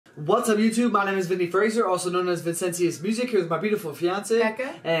What's up, YouTube? My name is Vinny Fraser, also known as Vincentius Music. Here's my beautiful fiance,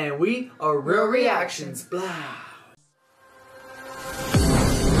 Becca, and we are Real Reactions. Blah.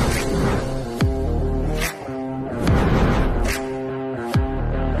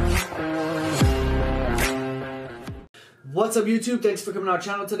 What's up, YouTube? Thanks for coming to our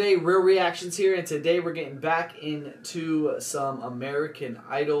channel today. Real Reactions here, and today we're getting back into some American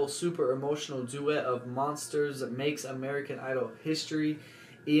Idol super emotional duet of monsters makes American Idol history.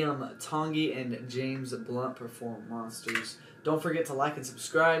 Tongi and James Blunt perform Monsters. Don't forget to like and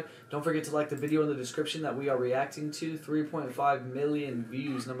subscribe. Don't forget to like the video in the description that we are reacting to. 3.5 million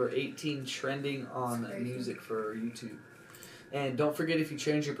views, number 18 trending on music for YouTube. And don't forget, if you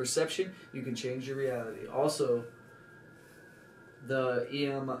change your perception, you can change your reality. Also, the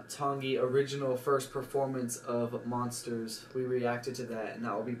Tongi original first performance of Monsters, we reacted to that, and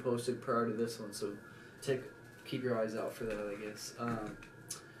that will be posted prior to this one, so keep your eyes out for that, I guess.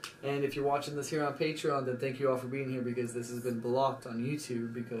 And if you're watching this here on Patreon, then thank you all for being here, because this has been blocked on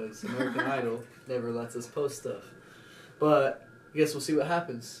YouTube because American Idol never lets us post stuff. But I guess we'll see what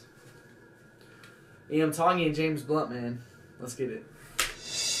happens. Tongi and James Blunt, man. Let's get it.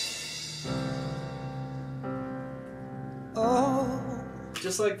 Oh.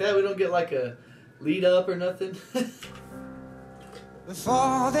 Just like that, we don't get like a lead up or nothing.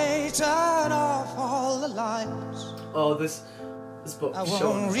 Before they turn off all the lights. Oh, this book. I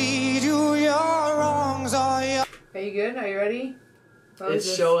won't read you your wrongs or your... Are you good? Are you ready?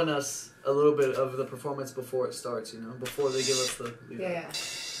 It's showing us a little bit of the performance before it starts, you know, before they give us the lead up.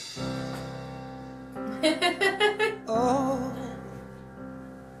 Yeah. Oh.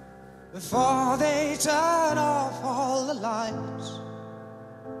 Before they turn off all the lights,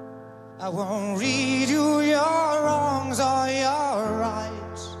 I won't read you your wrongs or your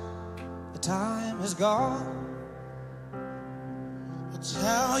rights. The time is gone. I'll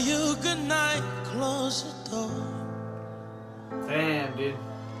tell you goodnight, close the door. Damn, dude.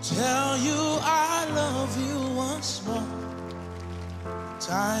 Tell you I love you once more.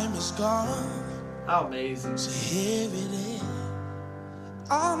 Time is gone. How amazing. So here it is.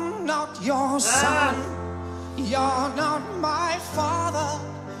 I'm not your son, you're not my father.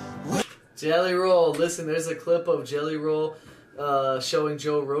 Jelly Roll. Listen, there's a clip of Jelly Roll showing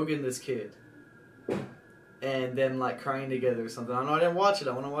Joe Rogan this kid. And them like crying together or something. I know I didn't watch it.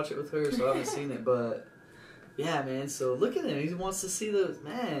 I want to watch it with her, so I haven't seen it. But yeah, man. So look at him. He wants to see the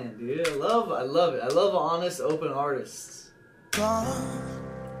man, dude. I love it. I love honest, open artists. So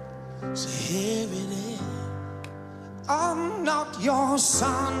here it is. I'm not your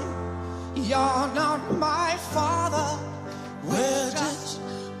son, you're not my father. We're just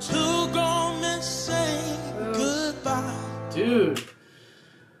two grown men saying goodbye. Dude,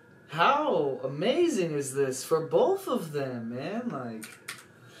 how amazing is this for both of them, man? Like,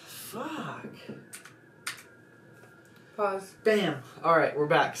 fuck. Pause. Bam. Alright, we're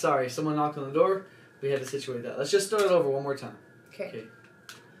back. Sorry, someone knocked on the door. We had to situate that. Let's just start it over one more time. Okay.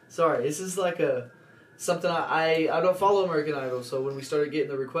 Sorry, this is like something I don't follow American Idol, so when we started getting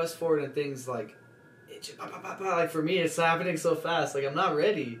the requests for it and things like for me, it's happening so fast. Like, I'm not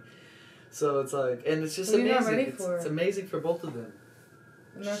ready. So it's like, and it's just amazing. Not ready it's amazing for both of them.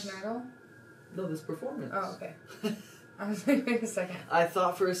 American Idol? No, this performance. Oh, okay. I was like, wait a second. I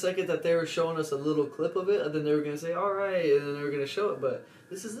thought for a second that they were showing us a little clip of it, and then they were going to say, alright, and then they were going to show it, but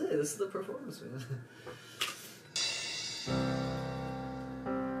this is it. This is the performance, man.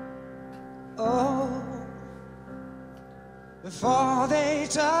 Oh, before they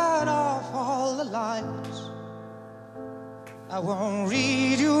turn off all the lights, I won't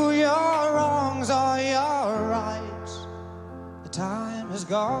read you your wrongs or your rights. The time is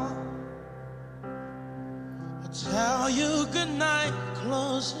gone. I'll tell you goodnight,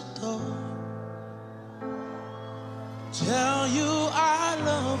 close the door. Tell you I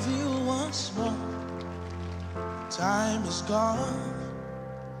love you once more. Time is gone.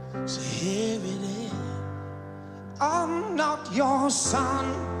 So here it is. I'm not your son,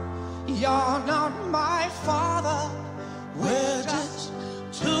 you're not my father. We're just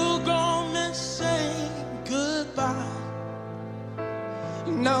two grown men saying goodbye.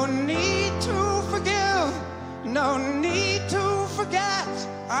 No need to forgive, no need to forget.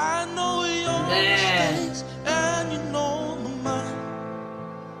 I know your mistakes and you know my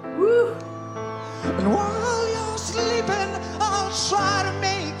mind. Woo! And while you're sleeping, I'll try to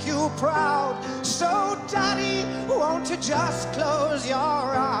make you proud. So daddy, won't you just close your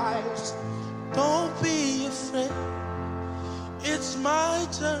eyes? Don't be afraid, it's my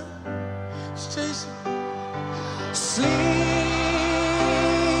turn. Stay sleep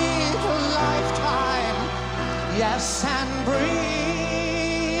a lifetime, yes, and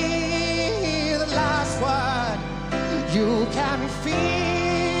breathe You can feel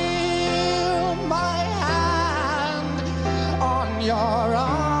my hand on your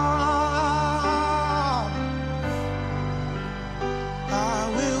arm. I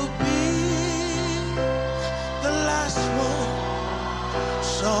will be the last one,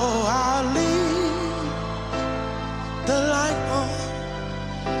 so I'll leave the light on.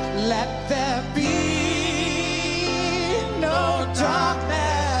 Let there be no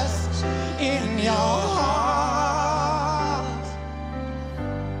darkness in your heart.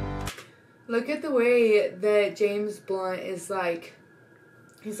 Look at the way that James Blunt is like,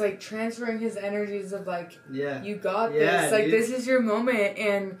 he's like transferring his energies of like, Yeah. you got Yeah, this. Like, dude. this is your moment.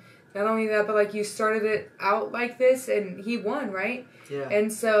 And not only that, but like you started it out like this and he won, right? Yeah.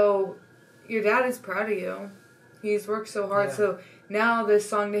 And so your dad is proud of you. He's worked so hard. Yeah. So now this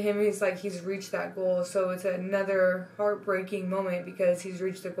song to him is like he's reached that goal. So it's another heartbreaking moment because he's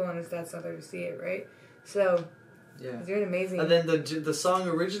reached the goal and his dad's not there to see it, right? So Yeah. he's doing amazing. And then the song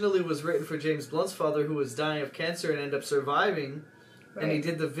originally was written for James Blunt's father, who was dying of cancer and ended up surviving. Right. And he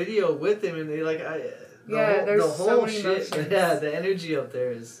did the video with him, and they like, there's the so whole many shit. emotions. Yeah, the energy up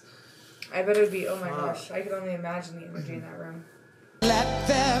there is. I bet it would be, oh my Wow. gosh, I could only imagine the energy in that room. Let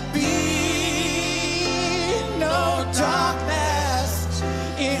there be no darkness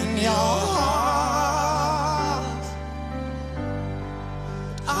in your heart.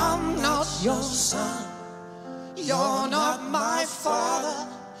 I'm not your son, you're not my father.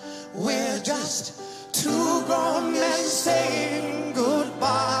 We're just two grown men saying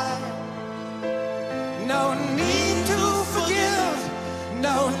goodbye. No need to forgive,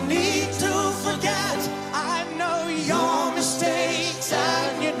 no need to forget. I know your mistakes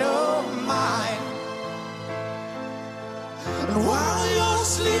and you know mine. And while you're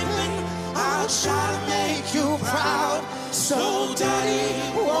sleeping, I'll try to make you proud. So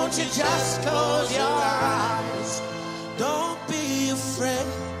daddy, won't you just close your eyes? Don't be afraid,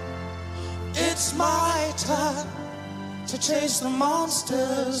 it's my turn to chase the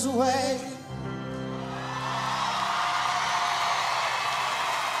monsters away.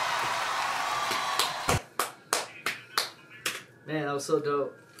 Man, that was so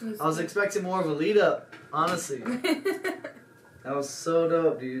dope. It I was expecting more of a lead up, honestly. That was so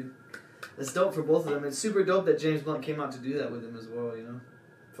dope, dude. It's dope for both of them. It's super dope that James Blunt came out to do that with him as well, you know?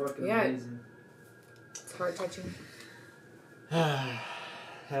 Fucking Yeah. amazing. It's heart touching.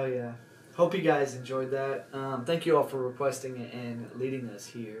 Hell yeah. Hope you guys enjoyed that. Thank you all for requesting it and leading us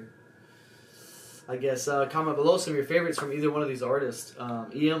here. I guess comment below some of your favorites from either one of these artists,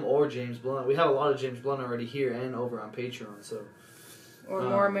 EM or James Blunt. We have a lot of James Blunt already here and over on Patreon, so Or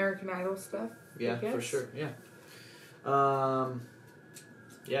more American Idol stuff. yeah, I guess. for sure. Yeah.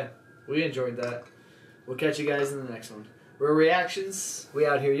 Yeah, we enjoyed that. We'll catch you guys in the next one. Real reactions. We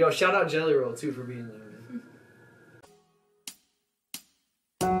out here. Yo, shout out Jelly Roll too for being there.